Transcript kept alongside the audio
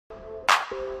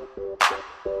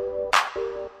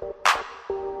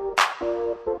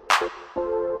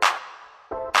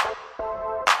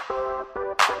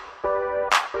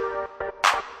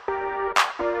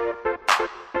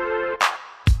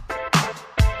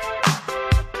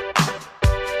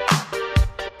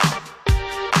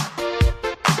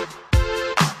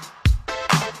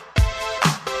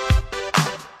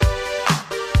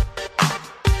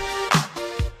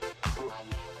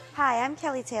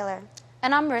Natalie Taylor.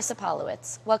 And I'm Marissa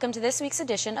Polowitz. Welcome to this week's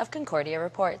edition of Concordia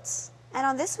Reports. And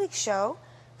on this week's show,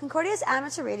 Concordia's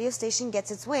amateur radio station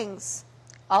gets its wings.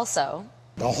 Also,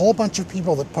 a whole bunch of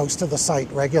people that post to the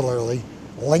site regularly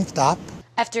linked up.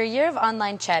 After a year of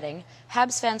online chatting,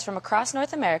 Habs fans from across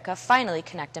North America finally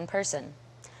connect in person.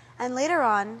 And later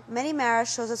on, Manny Mara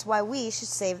shows us why we should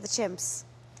save the chimps.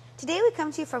 Today we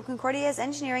come to you from Concordia's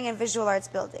Engineering and Visual Arts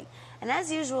building. And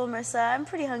as usual, Marissa, I'm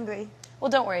pretty hungry. Well,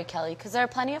 don't worry, Kelly, because there are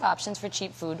plenty of options for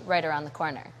cheap food right around the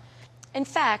corner. In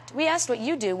fact, we asked what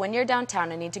you do when you're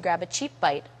downtown and need to grab a cheap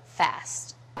bite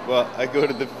fast. Well, I go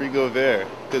to the Frigo Vert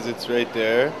because it's right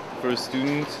there. For a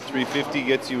student, $3.50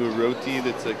 gets you a roti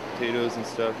that's like potatoes and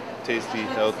stuff. Tasty,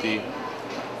 healthy.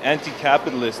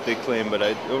 Anti-capitalist, they claim, but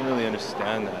I don't really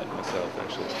understand that myself,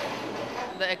 actually.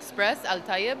 The Express, Al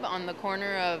Tayeb, on the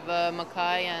corner of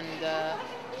Mackay and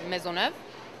Maisonneuve,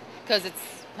 because it's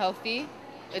healthy.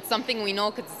 It's something we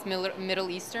know because it's Middle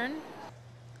Eastern.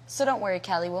 So don't worry,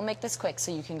 Kelly, we'll make this quick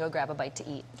so you can go grab a bite to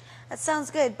eat. That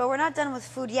sounds good, but we're not done with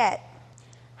food yet.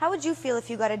 How would you feel if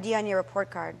you got a D on your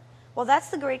report card? Well,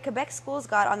 that's the grade Quebec schools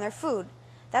got on their food.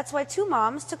 That's why two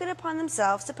moms took it upon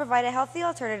themselves to provide a healthy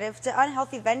alternative to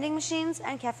unhealthy vending machines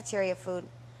and cafeteria food.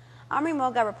 Amri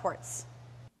Moga reports.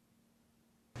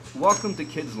 Welcome to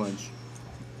Kids Lunch.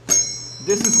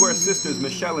 This is where sisters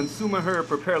Michelle and Sue Maher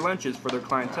prepare lunches for their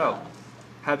clientele.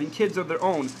 Having kids of their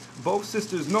own, both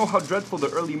sisters know how dreadful the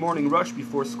early morning rush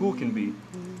before school can be,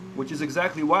 which is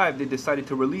exactly why they decided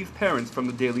to relieve parents from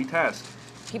the daily task.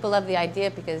 People love the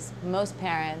idea because most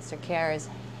parents or carers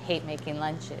hate making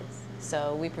lunches.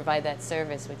 So we provide that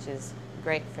service, which is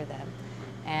great for them.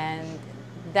 And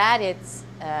that it's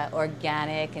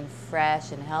organic and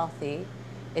fresh and healthy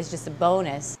is just a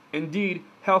bonus. Indeed,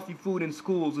 healthy food in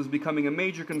schools is becoming a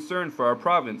major concern for our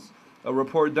province. A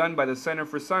report done by the Centre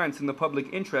for Science in the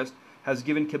Public Interest has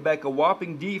given Quebec a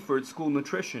whopping D for its school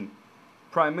nutrition.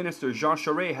 Prime Minister Jean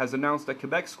Charest has announced that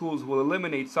Quebec schools will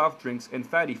eliminate soft drinks and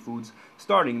fatty foods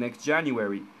starting next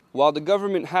January. While the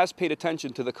government has paid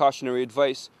attention to the cautionary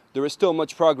advice, there is still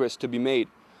much progress to be made.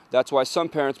 That's why some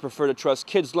parents prefer to trust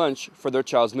Kids Lunch for their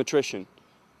child's nutrition.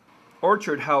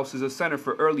 Orchard House is a center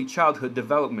for early childhood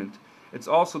development. It's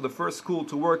also the first school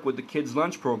to work with the Kids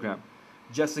Lunch program.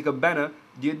 Jessica Benna,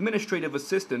 the administrative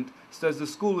assistant, says the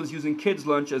school is using Kids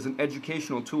Lunch as an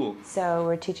educational tool. So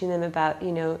we're teaching them about,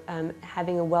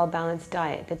 having a well-balanced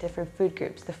diet, the different food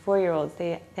groups. The 4-year-olds,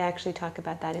 they actually talk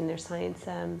about that in their science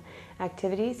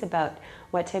activities, about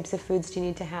what types of foods do you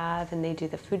need to have, and they do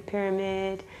the food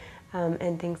pyramid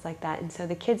and things like that. And so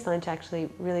the Kids Lunch actually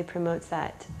really promotes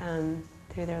that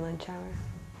through their lunch hour.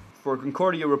 For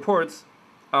Concordia Reports,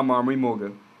 I'm Amri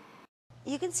Moga.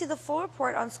 You can see the full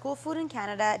report on school food in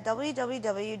Canada at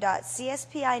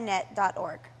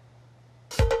www.cspinet.org.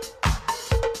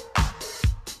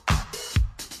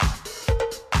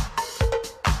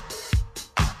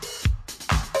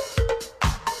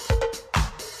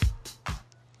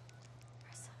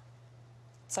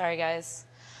 Sorry, guys.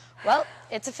 Well,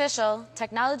 it's official.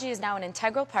 Technology is now an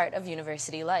integral part of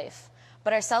university life.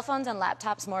 But are cell phones and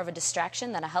laptops more of a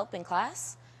distraction than a help in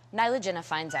class? Nyla Jinnah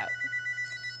finds out.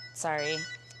 Sorry.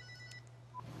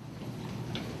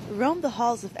 Roam the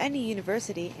halls of any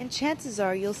university and chances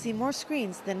are you'll see more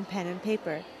screens than pen and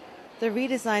paper. The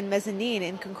redesigned mezzanine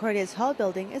in Concordia's hall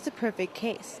building is a perfect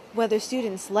case. Whether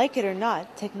students like it or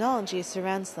not, technology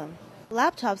surrounds them.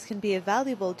 Laptops can be a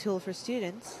valuable tool for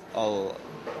students. I'll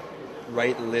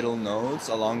write little notes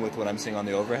along with what I'm seeing on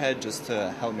the overhead just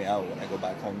to help me out when I go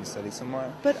back home to study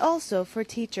somewhere. But also for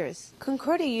teachers.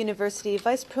 Concordia University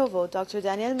Vice Provost Dr.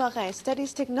 Danielle Morin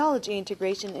studies technology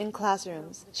integration in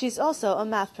classrooms. She's also a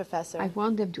math professor. I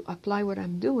want them to apply what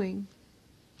I'm doing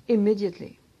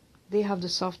immediately. They have the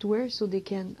software so they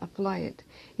can apply it.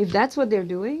 If that's what they're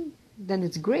doing, then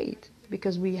it's great,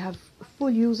 because we have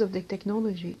full use of the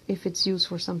technology. If it's used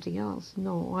for something else,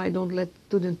 no, I don't let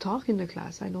students talk in the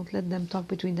class. I don't let them talk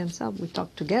between themselves. We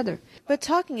talk together. But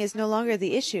talking is no longer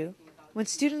the issue. When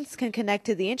students can connect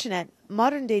to the internet,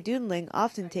 modern-day doodling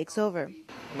often takes over.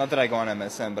 Not that I go on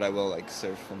MSN, but I will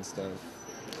surf and stuff.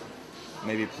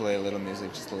 Maybe play a little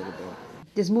music, just a little bit.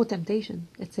 There's more temptation,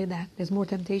 let's say that. There's more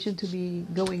temptation to be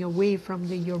going away from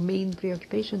your main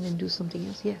preoccupation and do something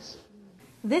else, yes.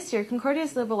 This year,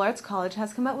 Concordia's Liberal Arts College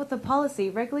has come up with a policy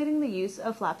regulating the use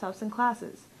of laptops in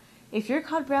classes. If you're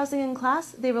caught browsing in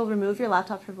class, they will remove your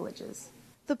laptop privileges.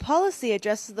 The policy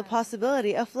addresses the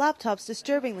possibility of laptops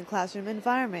disturbing the classroom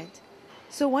environment.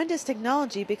 So when does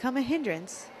technology become a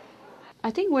hindrance? I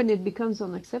think when it becomes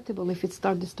unacceptable, if it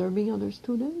starts disturbing other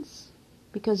students,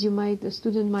 because the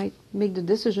student might make the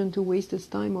decision to waste his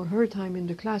time or her time in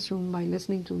the classroom by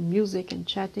listening to music and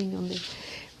chatting on the.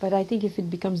 But I think if it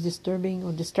becomes disturbing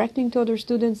or distracting to other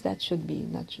students, that's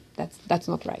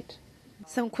not right.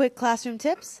 Some quick classroom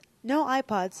tips: no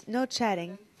iPods, no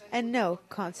chatting, and no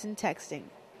constant texting.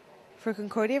 For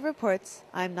Concordia Reports,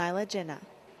 I'm Nyla Jinnah.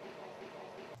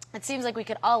 It seems like we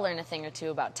could all learn a thing or two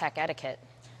about tech etiquette.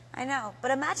 I know,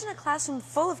 but imagine a classroom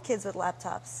full of kids with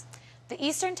laptops. The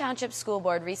Eastern Township School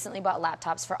Board recently bought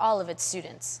laptops for all of its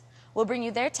students. We'll bring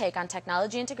you their take on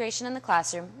technology integration in the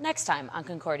classroom next time on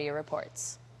Concordia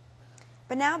Reports.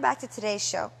 But now back to today's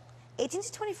show. 18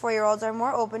 to 24-year-olds are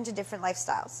more open to different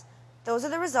lifestyles. Those are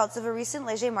the results of a recent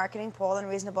Leger marketing poll on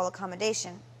reasonable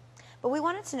accommodation. But we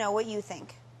wanted to know what you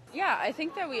think. Yeah, I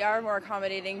think that we are more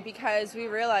accommodating because we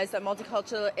realize that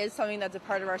multicultural is something that's a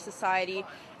part of our society,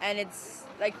 and it's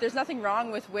like there's nothing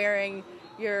wrong with wearing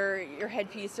your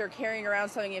headpiece or carrying around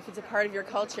something if it's a part of your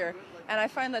culture. And I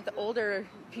find that the older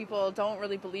people don't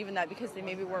really believe in that because they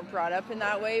maybe weren't brought up in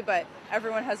that way, but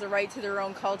everyone has a right to their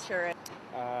own culture.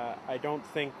 I don't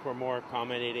think we're more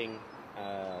accommodating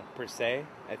per se.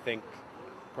 I think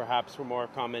perhaps we're more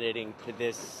accommodating to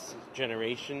this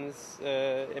generation's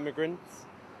immigrants.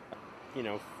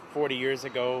 40 years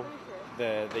ago,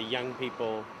 the young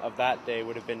people of that day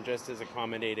would have been just as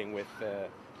accommodating with the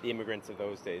immigrants of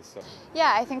those days. So.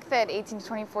 Yeah, I think that 18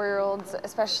 to 24-year-olds,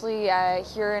 especially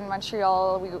here in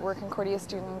Montreal, we're Concordia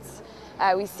students.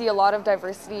 We see a lot of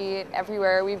diversity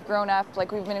everywhere. We've grown up,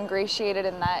 we've been ingratiated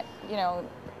in that,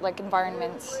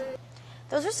 environment.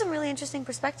 Those are some really interesting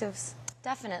perspectives.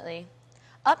 Definitely.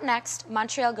 Up next,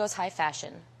 Montreal goes high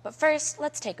fashion. But first,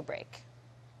 let's take a break.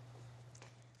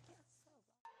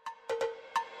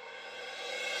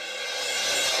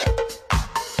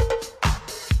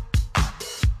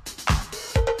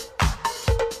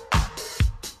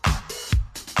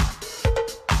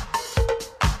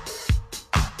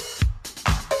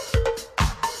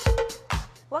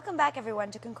 Welcome back,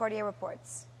 everyone, to Concordia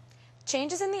Reports.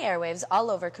 Changes in the airwaves all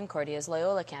over Concordia's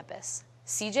Loyola campus.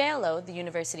 CJLO, the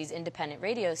university's independent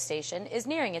radio station, is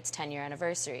nearing its 10-year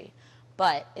anniversary,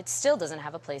 but it still doesn't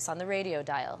have a place on the radio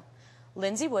dial.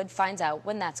 Lindsay Wood finds out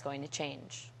when that's going to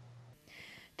change.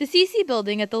 The CC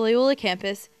building at the Loyola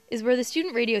campus is where the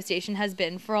student radio station has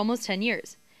been for almost 10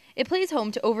 years. It plays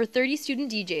home to over 30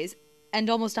 student DJs and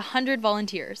almost 100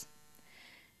 volunteers.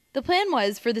 The plan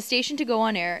was for the station to go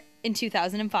on air in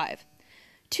 2005.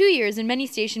 2 years and many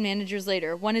station managers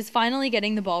later, one is finally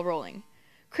getting the ball rolling.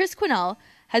 Chris Quinnell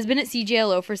has been at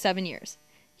CJLO for 7 years.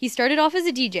 He started off as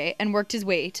a DJ and worked his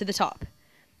way to the top.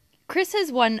 Chris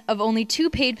has one of only 2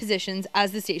 paid positions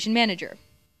as the station manager.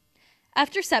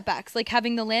 After setbacks like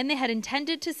having the land they had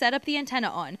intended to set up the antenna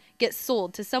on get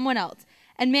sold to someone else,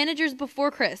 and managers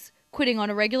before Chris quitting on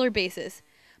a regular basis,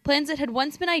 plans that had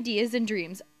once been ideas and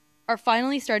dreams are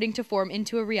finally starting to form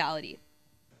into a reality.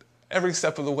 Every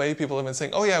step of the way, people have been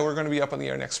saying, oh yeah, we're going to be up on the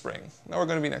air next spring. Now we're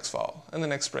going to be next fall, and the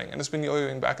next spring. And it's been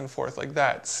yo-yoing back and forth like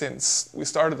that since we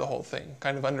started the whole thing,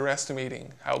 kind of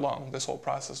underestimating how long this whole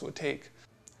process would take.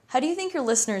 How do you think your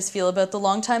listeners feel about the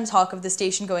long-time talk of the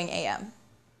station going AM?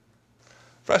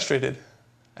 Frustrated,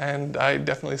 and I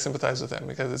definitely sympathize with them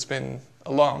because it's been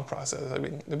a long process. I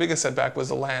mean, the biggest setback was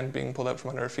the land being pulled out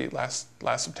from under our feet last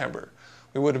September.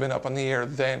 We would have been up on the air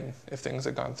then if things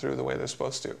had gone through the way they're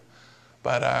supposed to.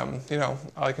 But, all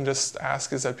I can just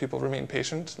ask is that people remain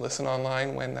patient, listen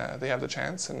online when they have the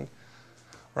chance, and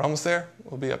we're almost there.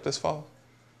 We'll be up this fall.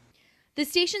 The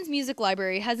station's music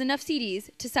library has enough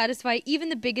CDs to satisfy even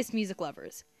the biggest music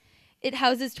lovers. It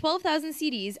houses 12,000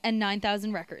 CDs and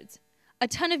 9,000 records. A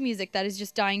ton of music that is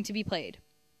just dying to be played.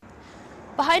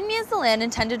 Behind me is the land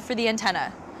intended for the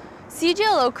antenna.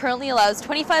 CJLO currently allows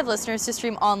 25 listeners to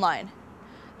stream online.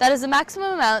 That is the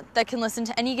maximum amount that can listen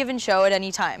to any given show at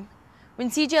any time. When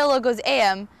CJLO goes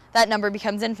AM, that number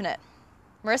becomes infinite.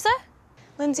 Marissa?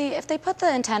 Lindsay, if they put the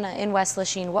antenna in West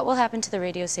Lachine, what will happen to the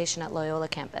radio station at Loyola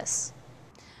campus?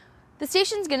 The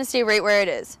station's going to stay right where it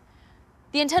is.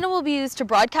 The antenna will be used to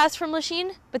broadcast from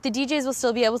Lachine, but the DJs will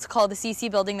still be able to call the CC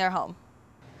building their home.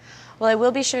 Well, I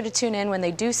will be sure to tune in when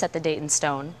they do set the date in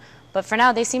stone, but for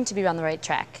now they seem to be on the right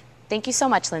track. Thank you so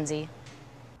much, Lindsay.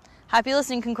 Happy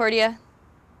listening, Concordia.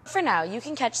 For now, you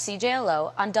can catch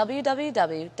CJLO on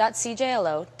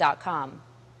www.cjlo.com.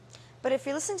 But if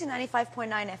you're listening to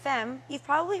 95.9 FM, you've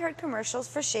probably heard commercials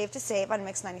for Shave to Save on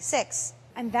Mix 96.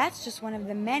 And that's just one of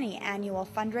the many annual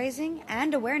fundraising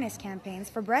and awareness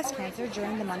campaigns for breast cancer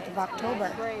during the month of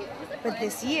October. But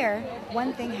this year,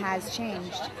 one thing has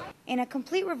changed. In a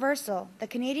complete reversal, the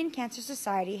Canadian Cancer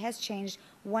Society has changed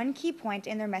one key point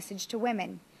in their message to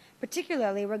women,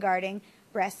 particularly regarding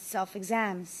breast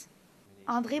self-exams.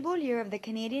 André Beaulieu of the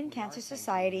Canadian Cancer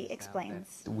Society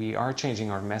explains. We are changing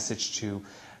our message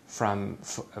from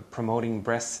promoting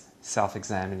breast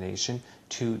self-examination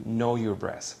to know your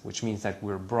breast, which means that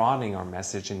we're broadening our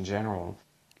message in general.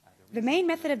 The main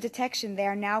method of detection they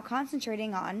are now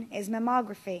concentrating on is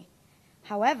mammography.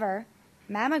 However,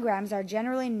 mammograms are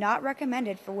generally not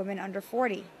recommended for women under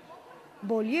 40.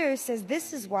 Beaulieu says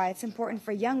this is why it's important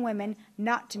for young women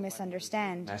not to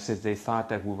misunderstand. They thought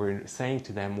that we were saying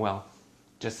to them, well,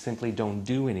 just simply don't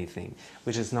do anything,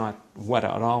 which is not at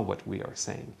all what we are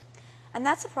saying. And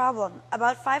that's a problem.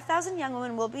 About 5,000 young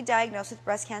women will be diagnosed with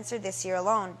breast cancer this year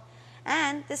alone.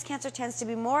 And this cancer tends to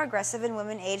be more aggressive in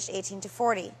women aged 18 to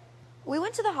 40. We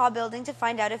went to the Hall building to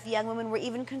find out if young women were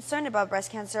even concerned about breast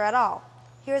cancer at all.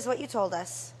 Here's what you told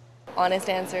us. Honest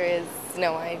answer is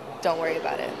no, I don't worry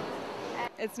about it.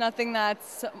 It's nothing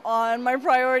that's on my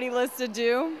priority list to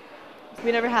do.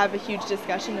 We never have a huge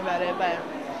discussion about it, but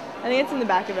I think it's in the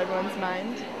back of everyone's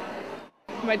mind.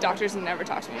 My doctors never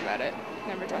talked to me about it.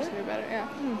 Never talked to me about it,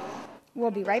 yeah. We'll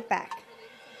be right back.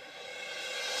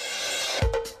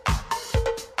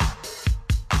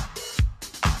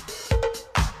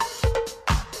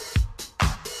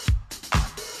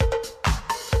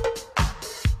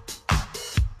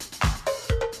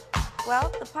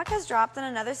 Well, the puck has dropped on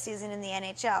another season in the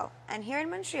NHL, and here in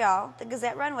Montreal, the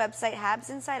Gazette-run website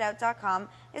HabsInsideOut.com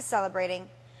is celebrating.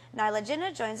 Nyla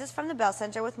Jinnah joins us from the Bell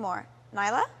Centre with more.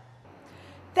 Nyla?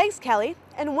 Thanks, Kelly.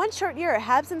 In one short year,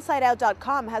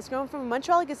 HabsInsideOut.com has grown from a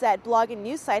Montreal Gazette blog and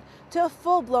news site to a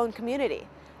full-blown community.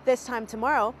 This time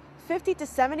tomorrow, 50 to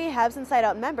 70 Habs Inside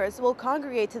Out members will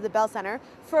congregate to the Bell Centre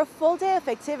for a full day of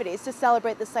activities to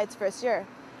celebrate the site's first year.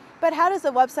 But how does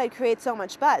the website create so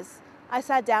much buzz? I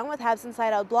sat down with Habs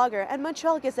Inside Out blogger and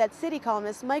Montreal Gazette city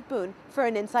columnist Mike Boone for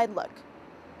an inside look.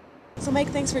 So Mike,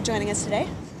 thanks for joining us today.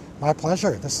 My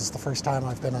pleasure. This is the first time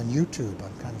I've been on YouTube.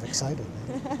 I'm kind of excited.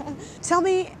 Tell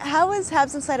me, how was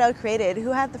Habs Inside Out created?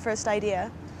 Who had the first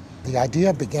idea? The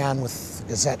idea began with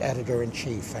Gazette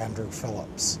editor-in-chief, Andrew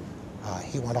Phillips.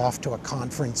 He went off to a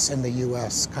conference in the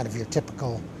U.S., kind of your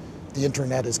typical, the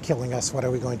internet is killing us, what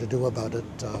are we going to do about it,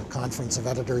 conference of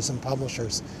editors and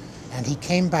publishers. And he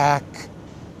came back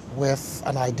with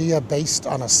an idea based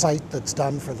on a site that's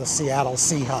done for the Seattle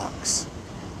Seahawks.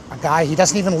 A guy, he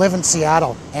doesn't even live in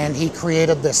Seattle, and he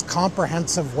created this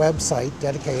comprehensive website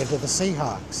dedicated to the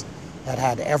Seahawks that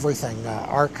had everything,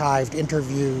 archived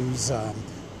interviews,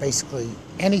 basically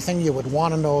anything you would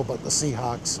want to know about the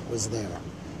Seahawks was there,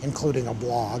 including a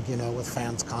blog, you know, with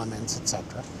fans' comments,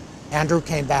 etc. Andrew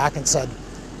came back and said,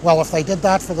 well, if they did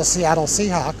that for the Seattle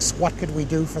Seahawks, what could we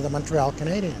do for the Montreal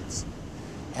Canadiens?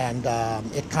 And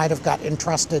it kind of got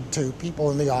entrusted to people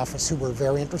in the office who were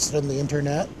very interested in the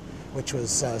internet, which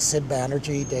was Sid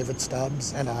Banerjee, David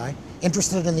Stubbs, and I,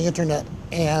 interested in the internet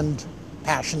and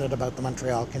passionate about the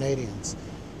Montreal Canadiens.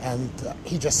 And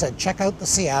he just said, check out the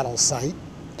Seattle site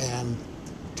and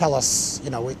tell us, you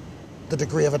know, the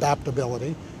degree of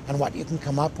adaptability and what you can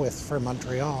come up with for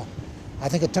Montreal. I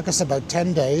think it took us about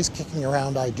 10 days kicking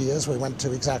around ideas. We went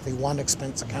to exactly one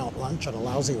expense account lunch at a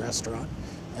lousy restaurant.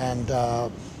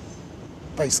 And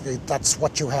basically that's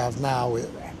what you have now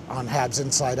on Habs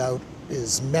Inside Out,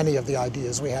 is many of the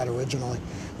ideas we had originally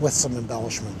with some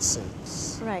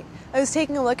embellishments. Right. I was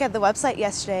taking a look at the website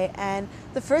yesterday, and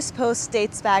the first post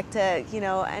dates back to, you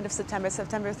know, end of September,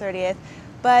 September 30th.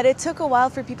 But it took a while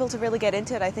for people to really get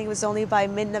into it. I think it was only by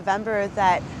mid-November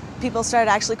that people started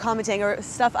actually commenting, or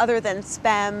stuff other than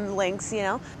spam links, you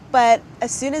know. But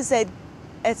as soon as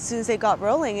they got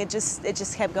rolling, it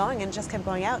just kept going and just kept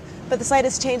going out. But the site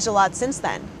has changed a lot since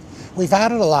then. We've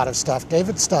added a lot of stuff.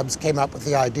 David Stubbs came up with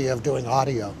the idea of doing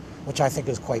audio, which I think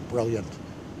is quite brilliant.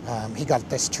 He got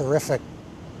this terrific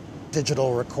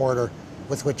digital recorder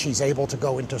with which he's able to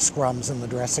go into scrums in the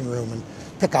dressing room and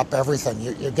pick up everything.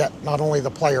 You get not only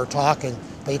the player talking,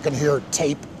 but you can hear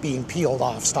tape being peeled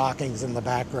off stockings in the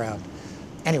background.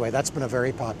 Anyway, that's been a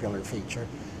very popular feature.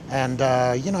 And,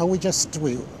 you know,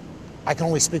 I can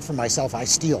only speak for myself, I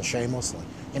steal shamelessly.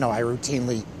 You know, I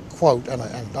routinely quote, and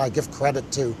I give credit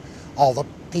to all the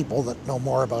people that know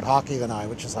more about hockey than I,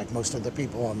 which is like most of the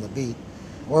people on the beat.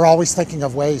 We're always thinking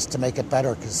of ways to make it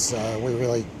better because we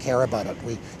really care about it.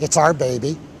 It's our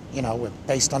baby, you know,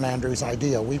 based on Andrew's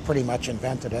idea. We pretty much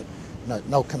invented it.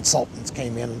 No consultants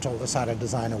came in and told us how to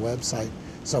design a website.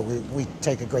 So we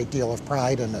take a great deal of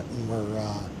pride in it,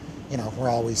 and we're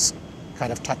always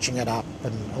kind of touching it up,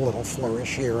 and a little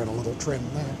flourish here and a little trim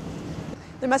there.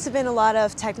 There must have been a lot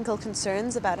of technical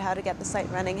concerns about how to get the site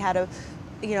running, how to,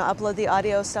 you know, upload the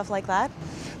audio, stuff like that.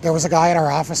 There was a guy in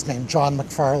our office named John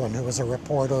McFarlane who was a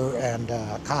reporter and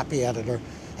a copy editor,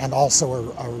 and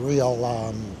also a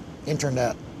real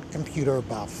internet computer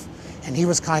buff. And he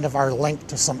was kind of our link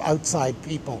to some outside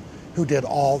people who did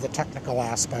all the technical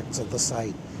aspects of the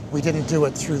site. We didn't do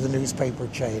it through the newspaper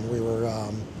chain. We were,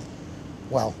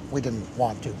 well, we didn't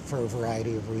want to for a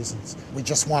variety of reasons. We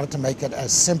just wanted to make it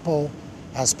as simple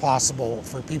as possible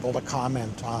for people to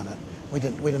comment on it. We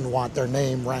didn't want their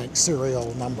name, rank,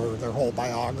 serial number, their whole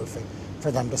biography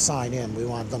for them to sign in. We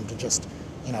wanted them to just,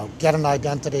 you know, get an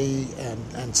identity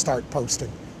and start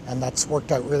posting. And that's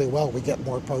worked out really well. We get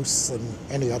more posts than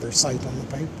any other site on the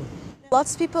paper.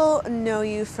 Lots of people know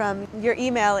you from your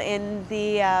email in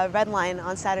the Red Line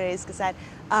on Saturday's Gazette.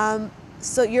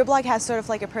 So your blog has sort of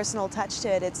like a personal touch to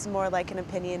it. It's more like an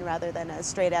opinion rather than a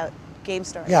straight out game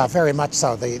story. Yeah, very much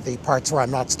so. The parts where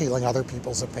I'm not stealing other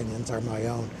people's opinions are my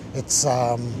own. It's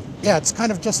yeah, it's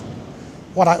kind of just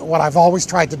what I've always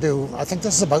tried to do. I think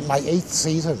this is about my 8th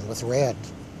season with Red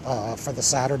for the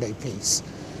Saturday piece,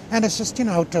 and it's just, you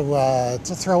know,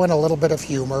 to throw in a little bit of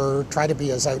humor, try to be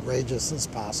as outrageous as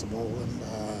possible, and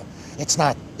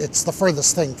it's the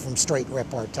furthest thing from straight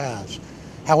reportage.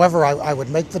 However, I would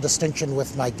make the distinction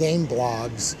with my game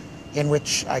blogs, in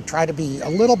which I try to be a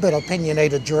little bit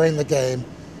opinionated during the game,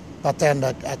 but then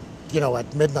at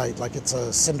midnight, like it's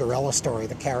a Cinderella story,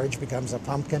 the carriage becomes a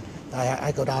pumpkin,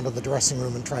 I go down to the dressing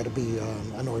room and try to be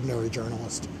an ordinary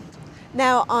journalist.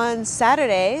 Now on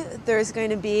Saturday, there's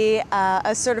going to be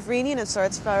a sort of reunion of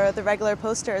sorts for the regular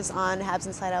posters on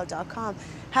HabsInsideOut.com.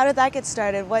 How did that get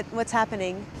started? What's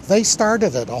happening? They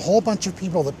started it. A whole bunch of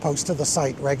people that post to the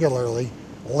site regularly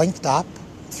linked up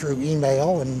through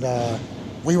email, and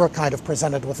we were kind of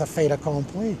presented with a fait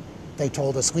accompli. They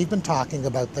told us, we've been talking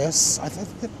about this. I think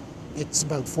that it's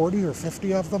about 40 or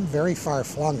 50 of them, very far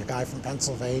flung. A guy from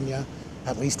Pennsylvania,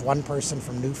 at least one person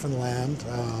from Newfoundland,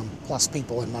 plus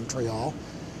people in Montreal.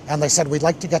 And they said, we'd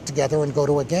like to get together and go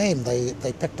to a game.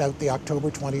 They picked out the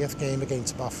October 20th game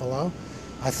against Buffalo.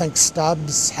 I think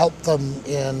Stubbs helped them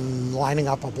in lining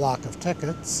up a block of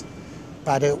tickets,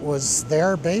 but it was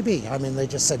their baby. I mean, they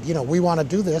just said, you know, we want to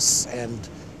do this, and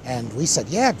we said,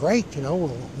 yeah, great, you know,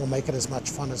 we'll make it as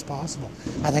much fun as possible.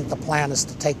 I think the plan is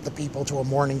to take the people to a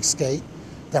morning skate,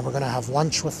 then we're going to have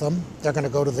lunch with them, they're going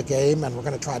to go to the game, and we're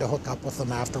going to try to hook up with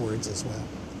them afterwards as well.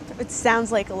 It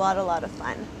sounds like a lot of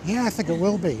fun. Yeah, I think it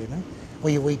will be, you know.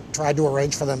 We tried to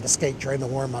arrange for them to skate during the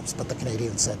warm-ups, but the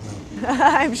Canadians said no.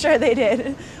 I'm sure they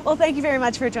did. Well, thank you very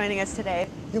much for joining us today.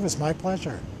 It was my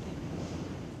pleasure.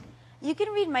 You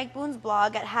can read Mike Boone's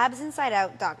blog at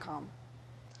HabsInsideOut.com.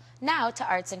 Now to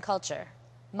arts and culture.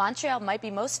 Montreal might be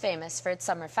most famous for its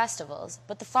summer festivals,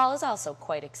 but the fall is also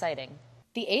quite exciting.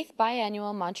 The 8th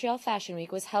biannual Montreal Fashion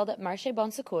Week was held at Marché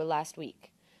Bon Secours last week.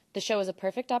 The show was a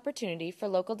perfect opportunity for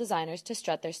local designers to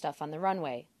strut their stuff on the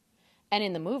runway. And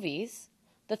in the movies,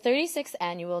 the 36th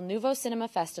annual Nouveau Cinema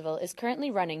Festival is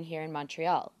currently running here in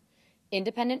Montreal.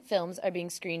 Independent films are being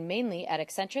screened mainly at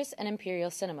Accentris and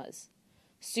Imperial Cinemas.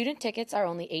 Student tickets are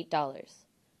only $8.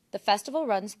 The festival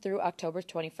runs through October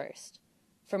 21st.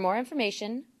 For more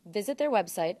information, visit their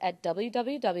website at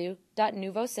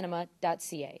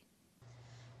www.nouveaucinema.ca.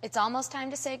 It's almost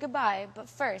time to say goodbye, but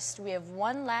first we have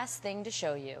one last thing to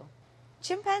show you.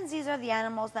 Chimpanzees are the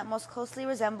animals that most closely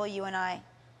resemble you and I,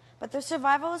 but their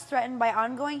survival is threatened by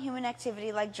ongoing human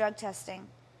activity like drug testing.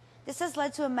 This has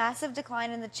led to a massive decline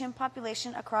in the chimp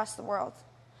population across the world.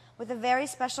 With a very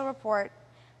special report,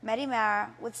 Mehdi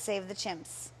Mara with Save the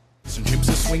Chimps. Some chimps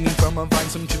are swinging from a vine,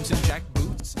 some chimps in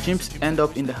jackboots. Chimps end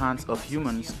up in the hands of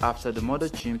humans after the mother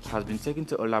chimp has been taken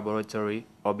to a laboratory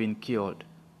or been killed.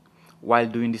 While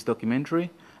doing this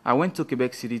documentary, I went to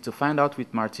Quebec City to find out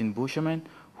with Martine Boucherman,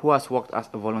 who has worked as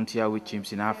a volunteer with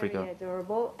chimps in Africa. Very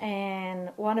adorable,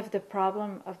 and one of the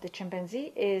problems of the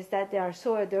chimpanzee is that they are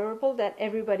so adorable that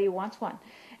everybody wants one.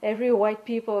 Every white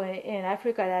people in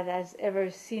Africa that has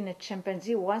ever seen a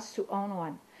chimpanzee wants to own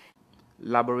one.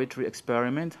 Laboratory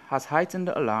experiment has heightened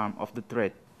the alarm of the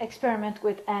threat. Experiment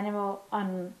with animal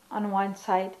on one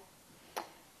side,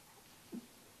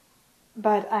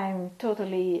 but I'm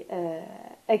totally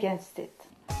against it.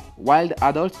 While the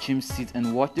adult chimps sit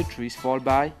and watch the trees fall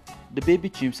by, the baby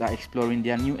chimps are exploring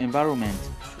their new environment,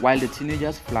 while the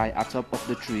teenagers fly atop of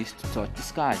the trees to touch the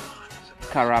sky.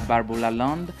 Cara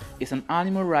Barbeau-Lalonde is an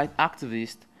animal rights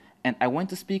activist, and I went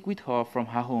to speak with her from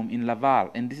her home in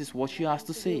Laval, and this is what she has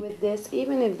to say. With this,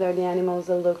 even if they're the animals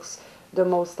that looks the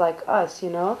most like us, you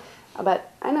know,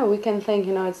 but I know we can think,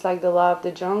 you know, it's like the law of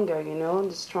the jungle, you know,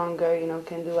 the stronger, you know,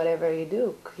 can do whatever you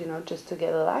do, you know, just to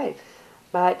get alive.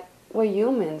 But we're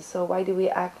humans, so why do we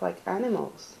act like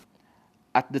animals?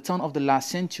 At the turn of the last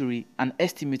century, an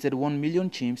estimated 1 million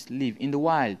chimps live in the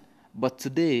wild, but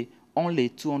today only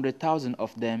 200,000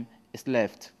 of them is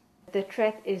left. The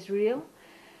threat is real.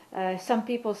 Some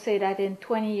people say that in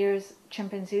 20 years,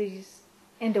 chimpanzees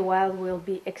in the wild will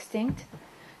be extinct.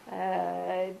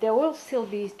 There will still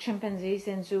be chimpanzees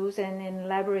in zoos and in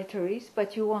laboratories,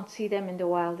 but you won't see them in the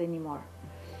wild anymore.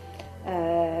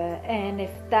 And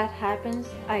if that happens,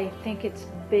 I think it's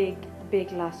big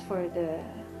loss for the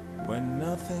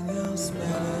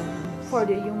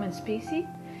human species,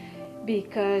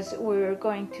 because we're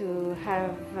going to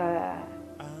have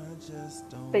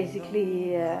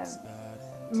basically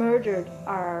murdered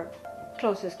our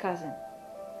closest cousin.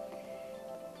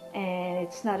 And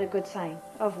it's not a good sign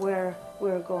of where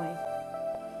we're going.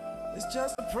 It's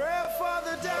just a prayer for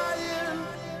the dying.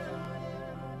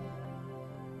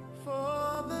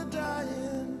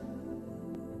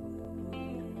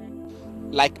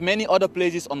 Like many other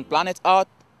places on planet Earth,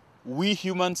 we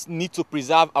humans need to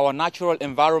preserve our natural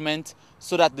environment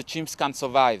so that the chimps can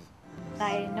survive.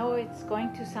 I know it's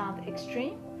going to sound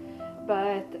extreme,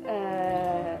 but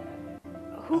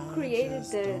who created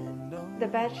the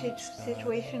bad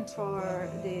situation for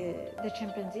the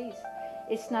chimpanzees?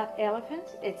 It's not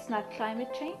elephants, it's not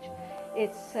climate change,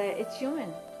 it's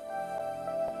human.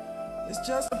 It's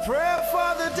just a prayer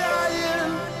for the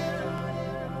dying.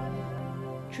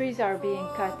 Trees are being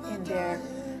cut in there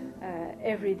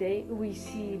every day. We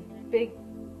see big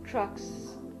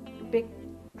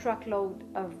truckload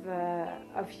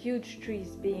of huge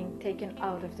trees being taken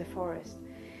out of the forest,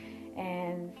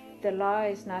 and the law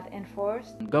is not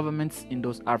enforced. Governments in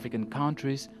those African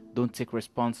countries don't take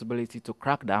responsibility to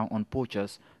crack down on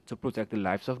poachers to protect the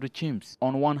lives of the chimps.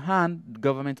 On one hand, the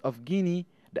government of Guinea,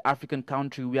 the African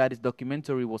country where this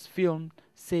documentary was filmed,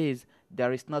 says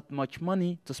there is not much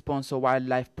money to sponsor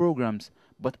wildlife programs.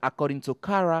 But according to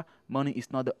Cara, money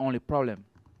is not the only problem.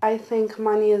 I think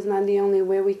money is not the only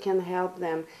way we can help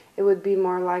them. It would be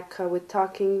more like with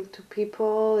talking to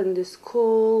people in the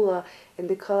school, in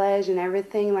the college and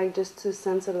everything, like just to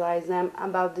sensibilize them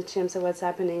about the chimps and what's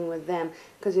happening with them.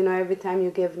 Because, you know, every time you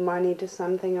give money to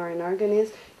something or an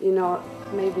organism, you know,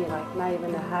 maybe like not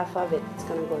even a half of it, it's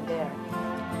going to go there.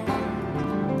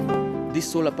 This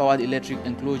solar-powered electric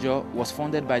enclosure was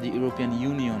funded by the European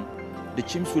Union. The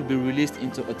chimps will be released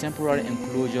into a temporary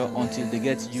enclosure until they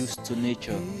get used to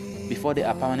nature, before they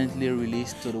are permanently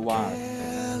released to the wild.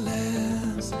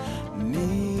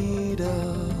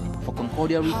 For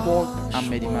Concordia Reports, I'm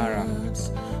Medimara.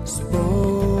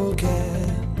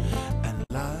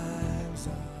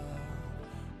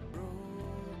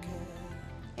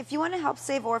 If you want to help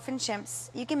save orphan chimps,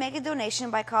 you can make a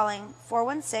donation by calling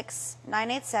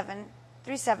 416-987-3711.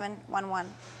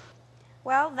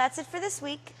 Well, that's it for this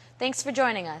week. Thanks for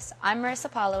joining us. I'm Marissa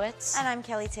Polowitz. And I'm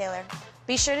Kelly Taylor.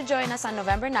 Be sure to join us on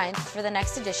November 9th for the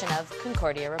next edition of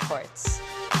Concordia Reports.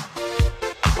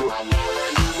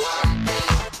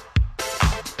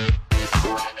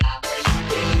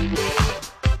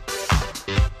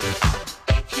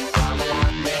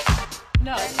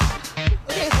 No.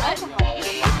 Okay, what?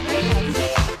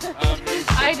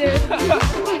 I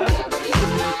did.